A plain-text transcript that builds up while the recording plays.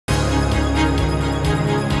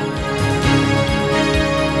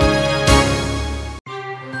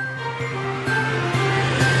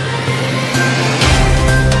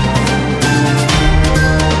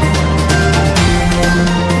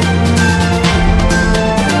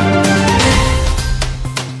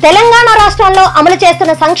రాష్ట్రంలో అమలు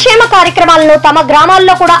చేస్తున్న సంక్షేమ కార్యక్రమాలను తమ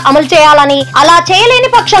గ్రామాల్లో కూడా అమలు చేయాలని, అలా చేయలేని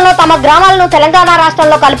పక్షంలో తమ గ్రామాలను తెలంగాణ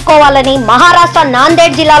రాష్ట్రంలో కలుపుకోవాలని మహారాష్ట్ర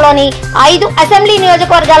నాందేడ్ జిల్లాలోని 5 అసెంబ్లీ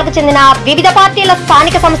నియోజకవర్గాలకు చెందిన వివిధ పార్టీల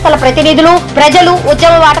స్థానిక సంస్థల ప్రతినిధులు, ప్రజలు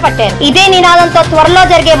ఉద్యమ బాట పట్టారు. ఇదే నినాదంతో త్వరలో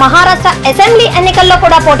జరిగే మహారాష్ట్ర అసెంబ్లీ ఎన్నికల్లో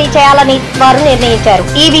కూడా పోటీ చేయాలని వారు నిర్ణయించారు.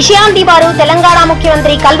 ఈ విషయాన్ని వారు తెలంగాణ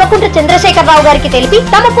ముఖ్యమంత్రి కల్వకుంట్ల చంద్రశేఖర్ రావు గారికి తెలిపి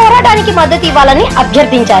తమ పోరాటానికి మద్దతు ఇవ్వాలని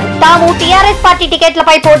అభ్యర్థించారు. తాము టీఆర్ఎస్ పార్టీ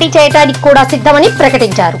టికెట్లపై పోటీ చేయడానికి కూడా సిద్ధమని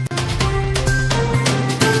ప్రకటించారు.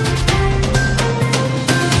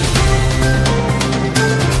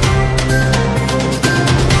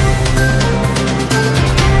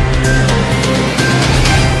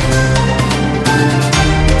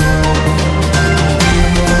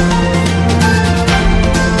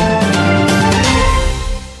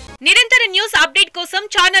 నిరంతర న్యూస్ అప్డేట్ కోసం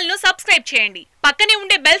ఛానల్ ను సబ్స్క్రైబ్ చేయండి. పక్కనే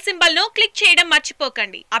ఉండే బెల్ సింబల్ ను క్లిక్ చేయడం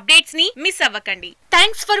మర్చిపోకండి. అప్డేట్స్ ని మిస్ అవ్వకండి.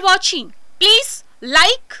 Thanks for watching. Please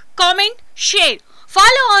like, comment, share.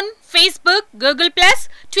 Follow on Facebook, Google+,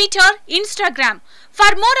 Twitter, Instagram.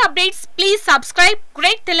 For more updates, please subscribe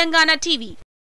Great Telangana TV.